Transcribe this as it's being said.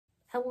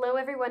Hello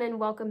everyone and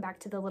welcome back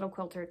to the Little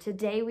Quilter.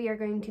 Today we are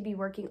going to be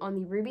working on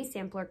the Ruby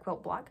Sampler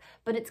Quilt Block,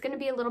 but it's going to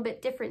be a little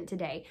bit different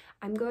today.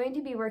 I'm going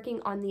to be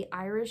working on the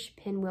Irish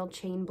Pinwheel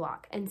Chain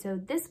Block, and so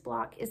this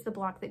block is the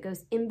block that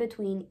goes in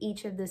between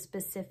each of the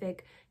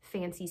specific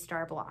fancy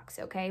star blocks,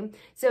 okay?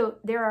 So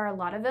there are a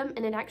lot of them,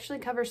 and it actually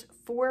covers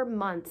 4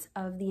 months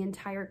of the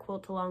entire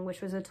quilt along,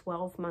 which was a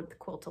 12-month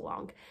quilt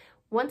along.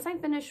 Once I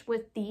finish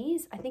with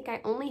these, I think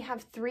I only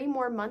have 3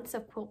 more months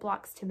of quilt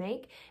blocks to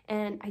make,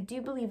 and I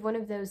do believe one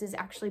of those is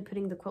actually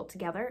putting the quilt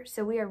together.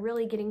 So we are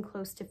really getting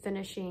close to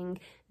finishing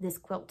this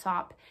quilt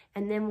top,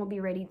 and then we'll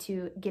be ready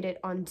to get it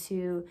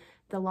onto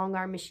the long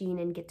arm machine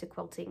and get to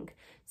quilting.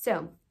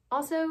 So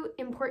also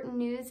important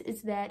news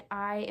is that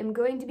I am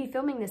going to be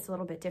filming this a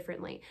little bit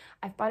differently.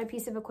 I've bought a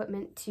piece of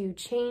equipment to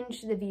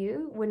change the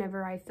view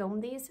whenever I film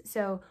these,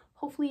 so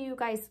hopefully you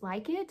guys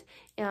like it.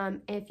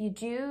 If you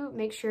do,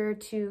 make sure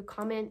to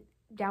comment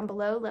down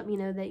below. Let me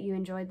know that you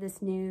enjoyed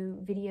this new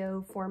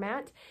video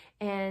format.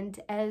 And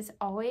as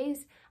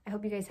always, I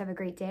hope you guys have a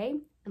great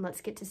day, and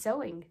let's get to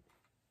sewing.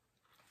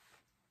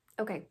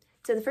 Okay,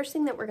 so the first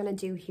thing that we're gonna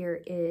do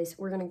here is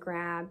we're gonna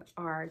grab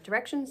our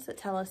directions that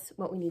tell us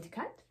what we need to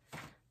cut.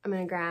 I'm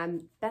gonna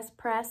grab Best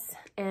Press,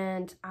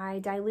 and I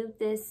dilute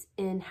this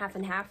in half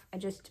and half. I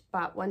just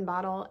bought 1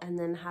 bottle and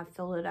then have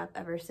filled it up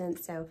ever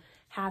since. So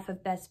half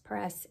of Best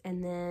Press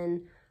and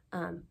then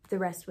the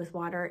rest with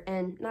water,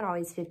 and not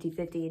always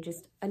 50-50,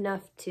 just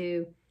enough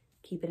to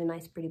keep it a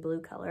nice pretty blue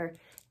color.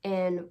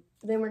 And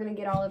then we're gonna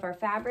get all of our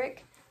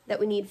fabric that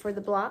we need for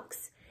the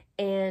blocks,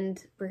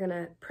 and we're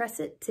gonna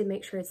press it to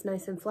make sure it's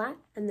nice and flat,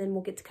 and then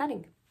we'll get to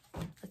cutting.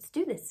 Let's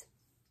do this.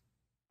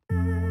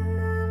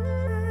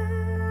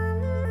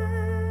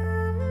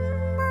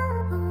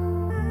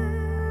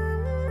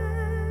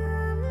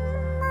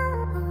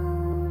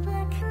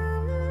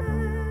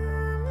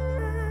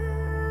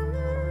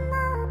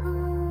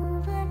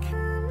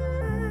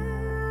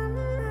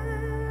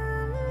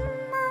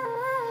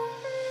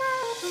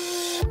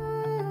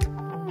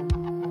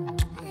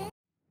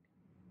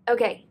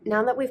 Okay,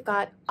 now that we've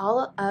got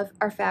all of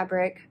our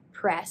fabric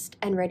pressed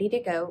and ready to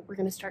go, we're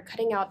gonna start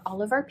cutting out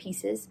all of our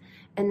pieces,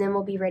 and then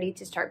we'll be ready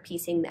to start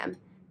piecing them.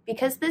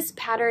 Because this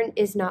pattern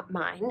is not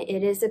mine,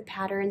 it is a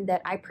pattern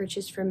that I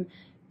purchased from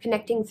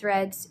Connecting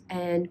Threads,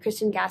 and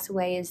Kristin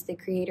Gassaway is the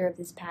creator of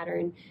this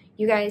pattern.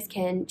 You guys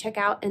can check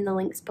out in the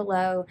links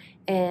below,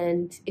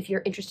 and if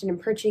you're interested in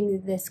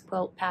purchasing this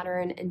quilt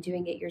pattern and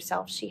doing it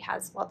yourself, she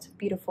has lots of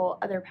beautiful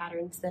other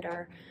patterns that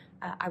are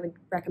I would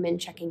recommend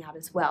checking out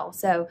as well.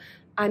 So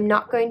I'm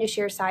not going to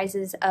share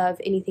sizes of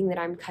anything that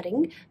I'm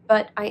cutting,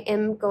 but I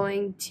am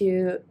going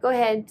to go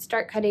ahead,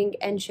 start cutting,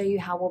 and show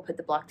you how we'll put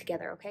the block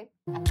together, okay?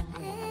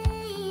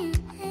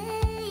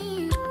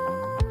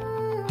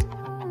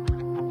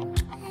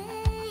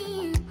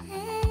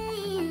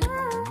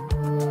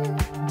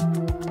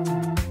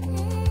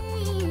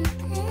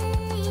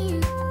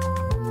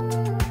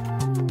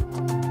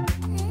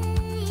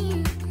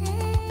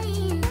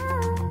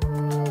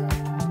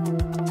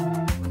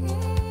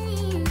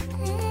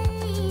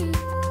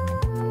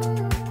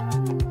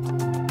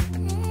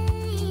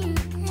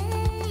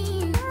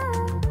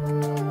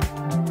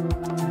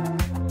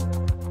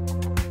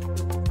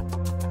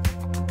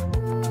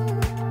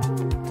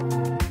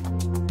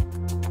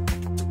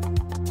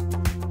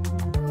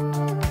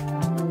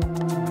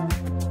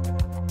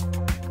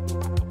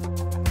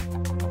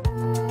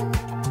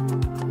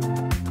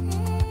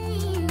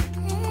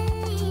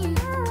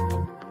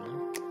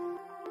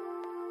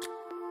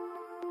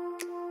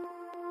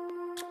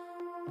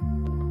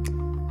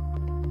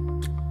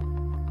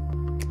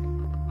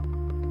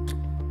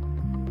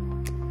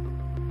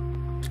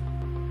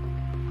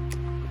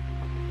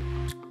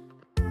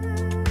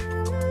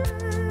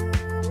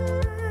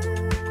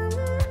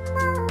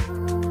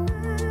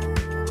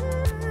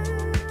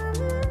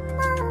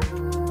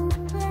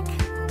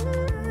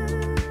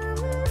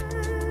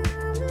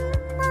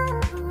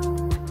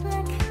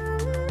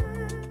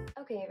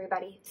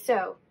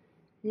 So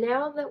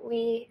now that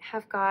we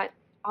have got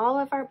all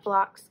of our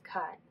blocks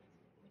cut,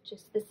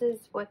 this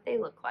is what they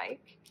look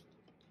like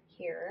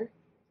here,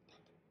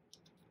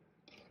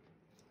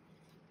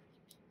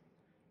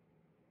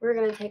 we're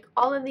going to take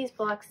all of these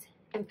blocks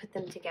and put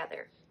them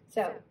together.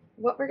 So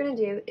what we're going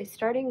to do is,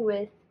 starting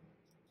with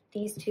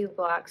these 2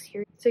 blocks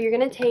here, so you're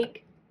going to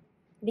take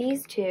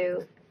these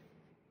 2,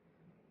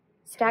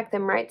 stack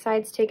them right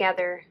sides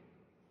together,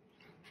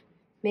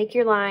 make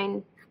your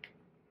line,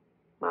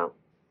 well,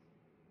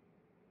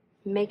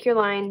 make your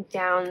line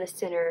down the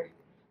center,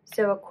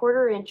 so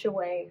 1/4 inch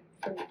away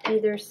from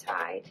either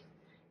side.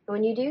 And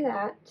when you do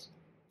that,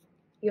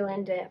 you'll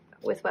end up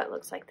with what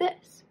looks like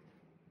this,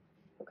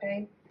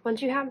 okay?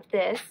 Once you have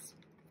this,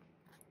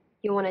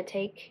 you want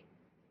to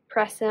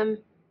press them,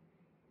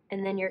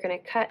 and then you're going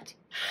to cut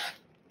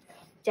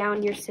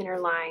down your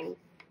center line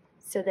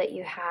so that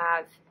you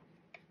have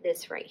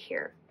this right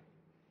here,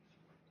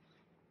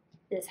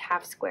 this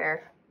half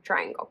square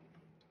triangle.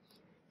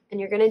 And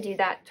you're going to do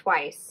that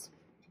twice.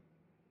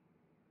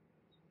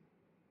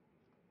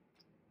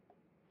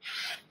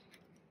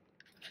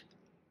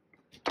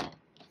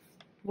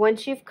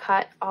 once you've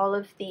cut all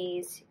of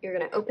these, you're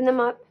going to open them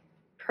up,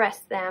 press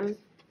them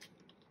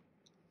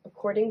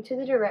according to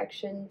the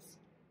directions,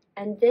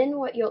 and then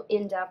what you'll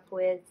end up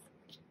with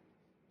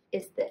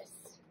is this.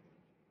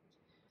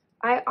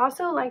 I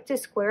also like to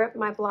square up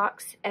my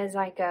blocks as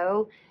I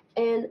go,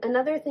 and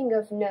another thing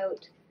of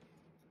note,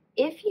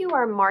 if you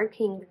are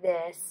marking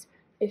this,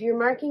 if you're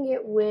marking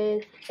it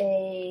with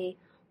a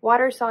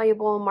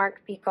water-soluble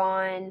Mark Be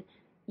Gone,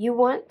 you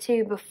want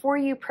to, before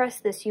you press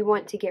this, you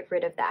want to get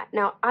rid of that.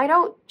 Now, I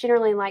don't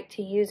generally like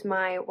to use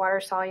my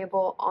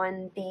water-soluble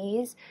on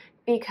these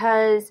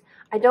because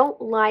I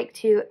don't like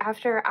to,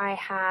 after I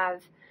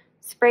have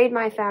sprayed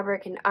my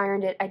fabric and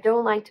ironed it, I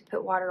don't like to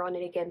put water on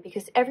it again,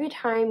 because every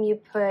time you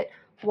put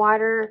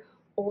water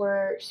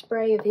or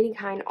spray of any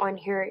kind on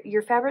here,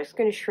 your fabric's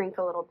going to shrink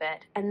a little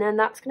bit, and then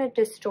that's going to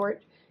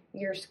distort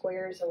your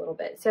squares a little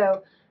bit.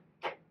 So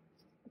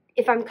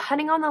if I'm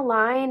cutting on the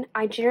line,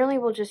 I generally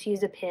will just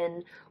use a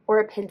pen or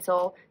a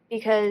pencil,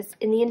 because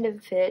in the end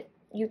of it,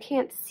 you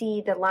can't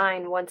see the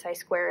line once I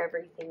square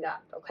everything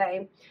up,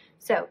 okay?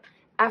 So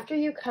after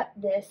you cut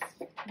this,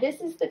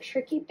 this is the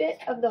tricky bit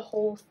of the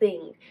whole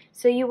thing.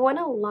 So you want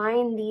to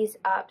line these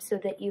up so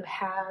that you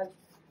have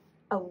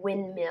a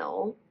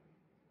windmill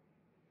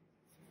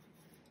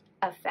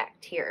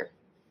effect here.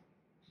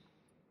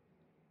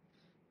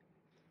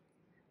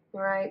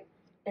 All right,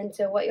 and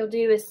so what you'll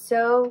do is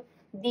sew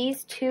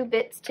these two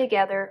bits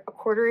together, a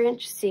 1/4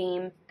 inch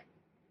seam,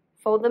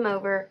 fold them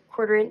over,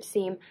 1/4 inch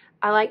seam.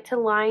 I like to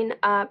line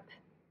up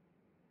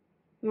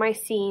my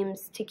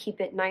seams to keep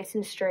it nice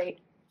and straight.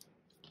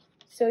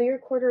 Sew your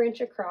 1/4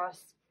 inch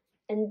across,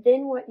 and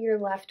then what you're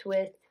left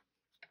with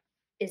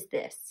is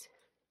this.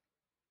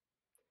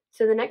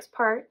 So the next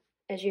part,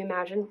 as you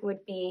imagine,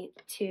 would be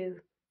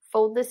to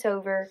fold this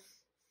over,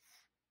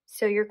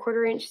 sew your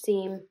 1/4 inch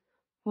seam,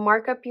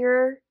 mark up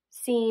your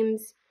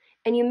seams,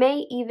 and you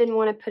may even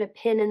want to put a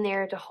pin in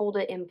there to hold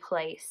it in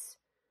place.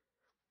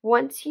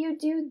 Once you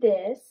do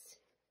this,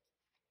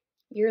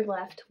 you're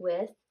left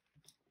with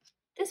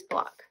this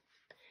block.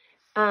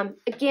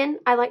 Again,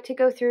 I like to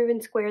go through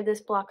and square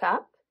this block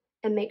up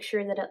and make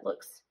sure that it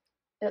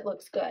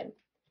looks good.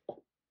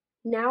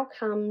 Now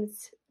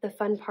comes the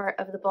fun part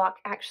of the block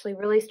actually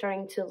really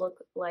starting to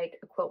look like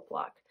a quilt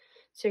block.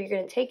 So you're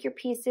going to take your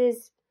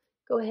pieces,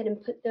 go ahead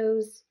and put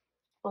those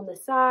on the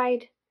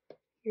side.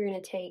 You're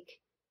going to take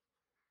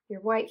your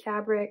white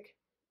fabric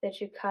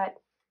that you cut,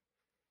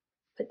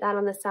 put that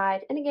on the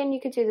side. And again, you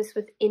could do this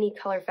with any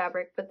color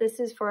fabric, but this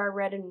is for our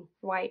red and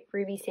white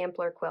Ruby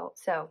Sampler quilt.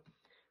 So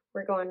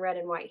we're going red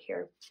and white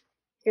here.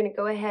 You're going to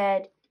go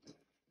ahead,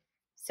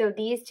 sew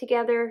these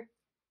together,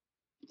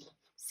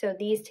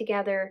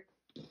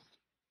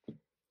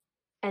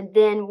 and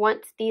then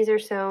once these are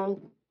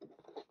sewn,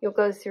 you'll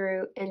go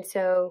through and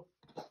sew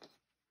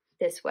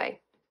this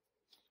way.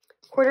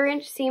 1/4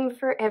 inch seam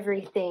for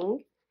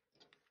everything.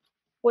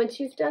 Once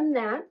you've done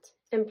that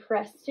and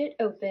pressed it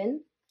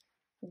open,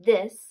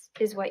 this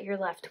is what you're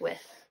left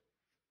with.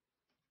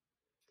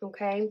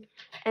 Okay,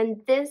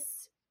 and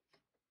this,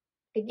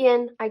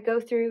 again, I go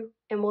through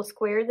and we'll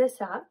square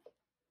this up.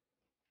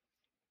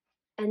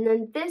 And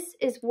then this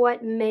is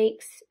what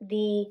makes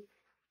the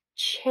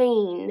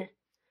chain,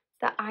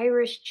 the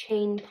Irish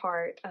chain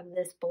part of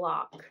this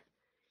block,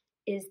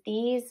 is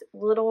these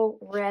little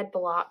red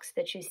blocks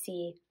that you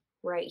see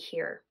right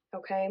here,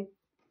 okay?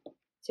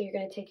 So you're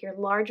going to take your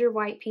larger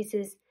white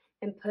pieces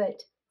and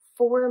put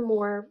 4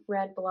 more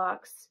red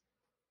blocks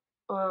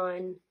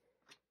on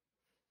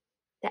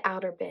the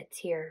outer bits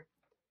here.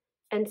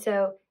 And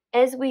so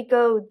as we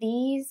go,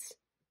 these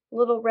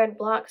little red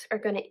blocks are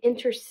going to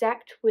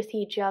intersect with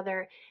each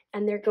other,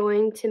 and they're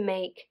going to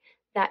make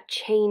that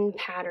chain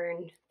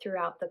pattern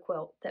throughout the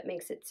quilt that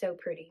makes it so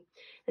pretty.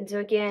 And so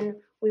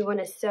again, we want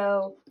to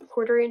sew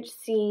 1/4 inch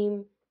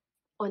seam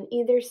on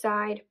either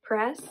side,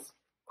 press,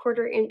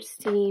 1/4 inch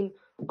seam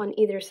on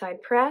either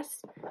side,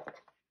 press,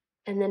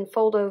 and then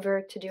fold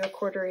over to do a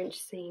 1/4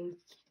 inch seam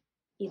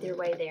either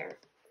way there.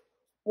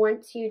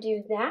 Once you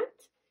do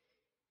that,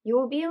 you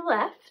will be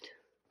left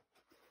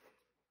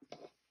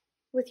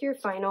with your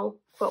final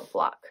quilt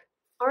block.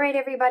 All right,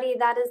 everybody,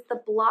 that is the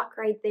block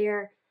right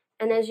there.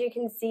 And as you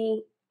can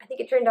see, I think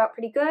it turned out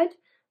pretty good.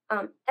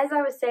 As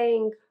I was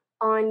saying,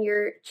 on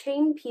your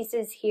chain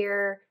pieces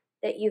here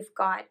that you've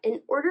got,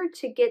 in order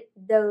to get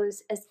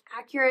those as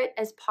accurate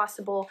as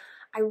possible,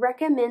 I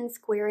recommend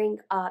squaring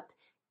up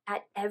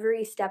at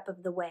every step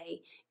of the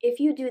way. If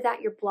you do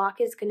that, your block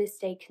is going to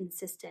stay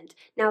consistent.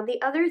 Now,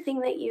 the other thing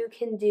that you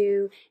can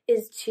do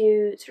is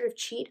to sort of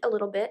cheat a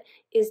little bit,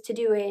 is to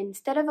do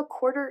instead of a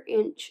 1/4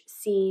 inch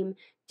seam,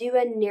 do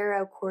a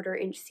narrow 1/4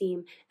 inch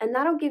seam, and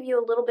that'll give you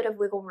a little bit of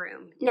wiggle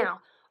room.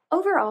 Now,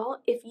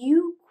 overall, if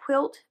you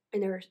quilt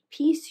and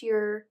piece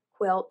your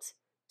quilt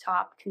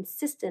top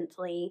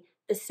consistently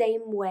the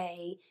same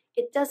way,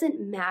 it doesn't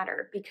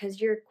matter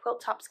because your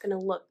quilt top's going to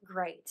look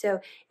great. So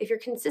if you're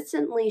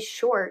consistently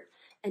short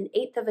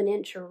 1/8 of an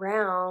inch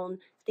around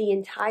the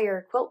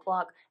entire quilt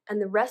block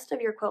and the rest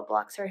of your quilt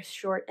blocks are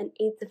short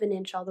 1/8 of an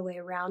inch all the way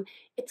around,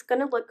 it's going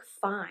to look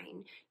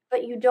fine.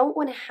 but you don't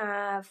want to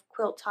have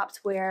quilt tops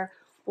where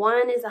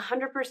one is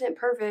 100%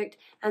 perfect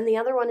and the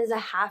other one is a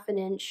half an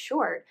inch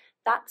short.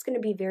 That's going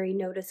to be very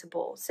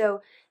noticeable.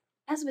 So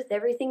as with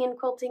everything in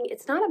quilting,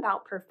 it's not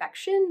about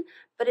perfection,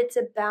 but it's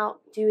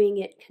about doing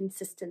it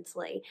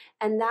consistently.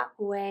 And that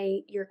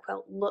way your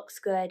quilt looks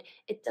good.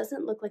 It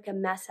doesn't look like a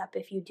mess up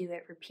if you do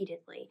it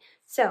repeatedly.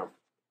 So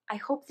I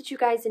hope that you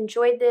guys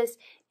enjoyed this.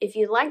 If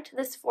you liked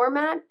this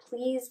format,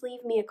 please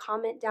leave me a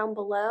comment down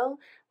below.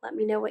 Let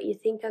me know what you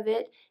think of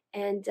it,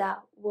 and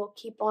we'll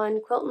keep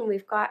on quilting.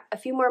 We've got a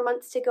few more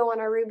months to go on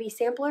our Ruby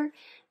Sampler,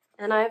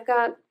 and I've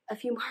got a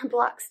few more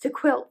blocks to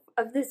quilt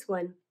of this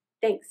one.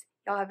 Thanks.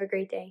 Y'all have a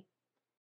great day.